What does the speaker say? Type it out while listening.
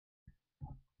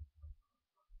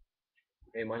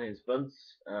Hey, my name's Vince.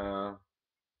 I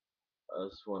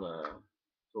just want to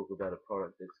talk about a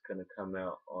product that's going to come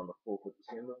out on the 4th of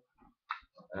December.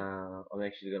 I'm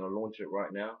actually going to launch it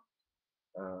right now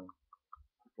uh,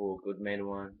 for a good mate of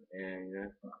mine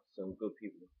and some good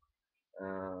people.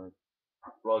 Uh,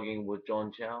 Blogging with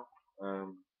John Chow.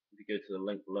 If you go to the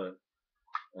link below,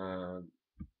 um,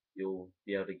 you'll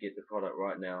be able to get the product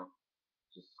right now.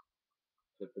 Just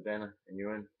click the banner and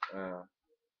you're in.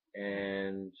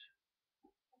 And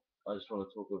I just want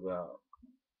to talk about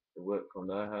the work from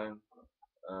no home.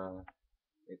 Uh,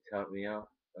 it's helped me out.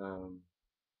 Um,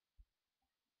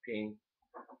 Ping,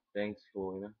 thanks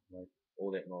for like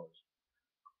all that knowledge.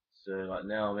 So like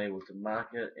now I'm able to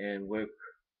market and work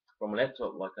from a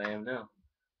laptop like I am now.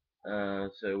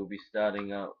 So we'll be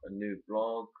starting up a new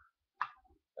blog.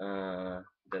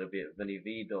 That'll be at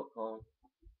vinnyv.com,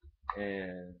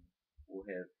 and we'll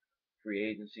have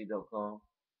freeagency.com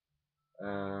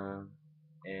uh,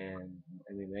 and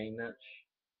MMA match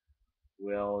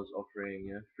where I was offering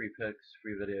free pics,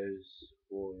 free videos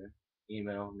for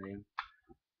email name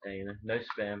and no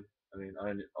spam. I mean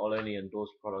I'll only endorse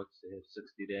products that have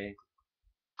 60-day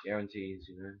guarantees,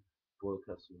 for the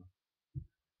customer.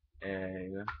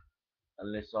 And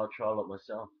unless I try it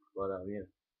myself. But yeah,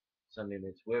 something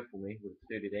that's worked for me with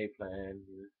a 30-day plan,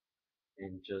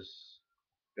 and just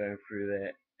going through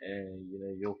that, and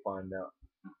you'll find out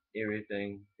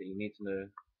everything that you need to know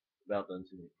about the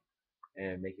internet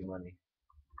and making money.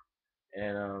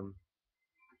 And I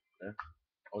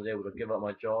was able to give up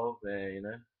my job and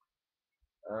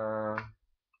uh,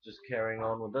 just carrying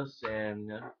on with this and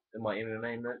in my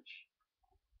MMA niche.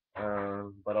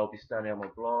 But I'll be starting out my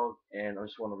blog, and I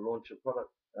just want to launch a product.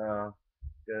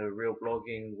 Go to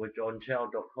realblogging with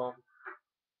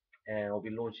and I'll be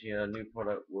launching a new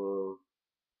product with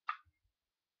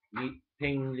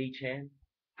Ping Lee Chan,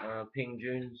 Ping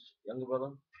Jun's younger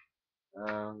brother.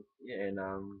 Yeah, and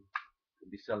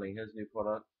we'll be selling his new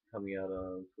product coming out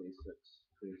on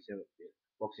 26th, 27th, yeah,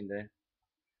 Boxing Day.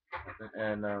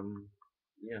 And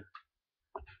yeah,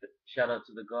 shout out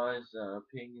to the guys,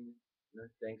 Ping, and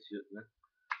thanks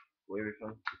for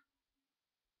everything.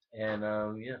 And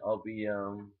yeah, I'll be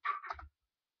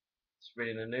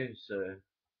spreading the news, so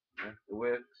it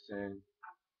works and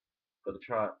gotta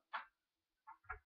try it.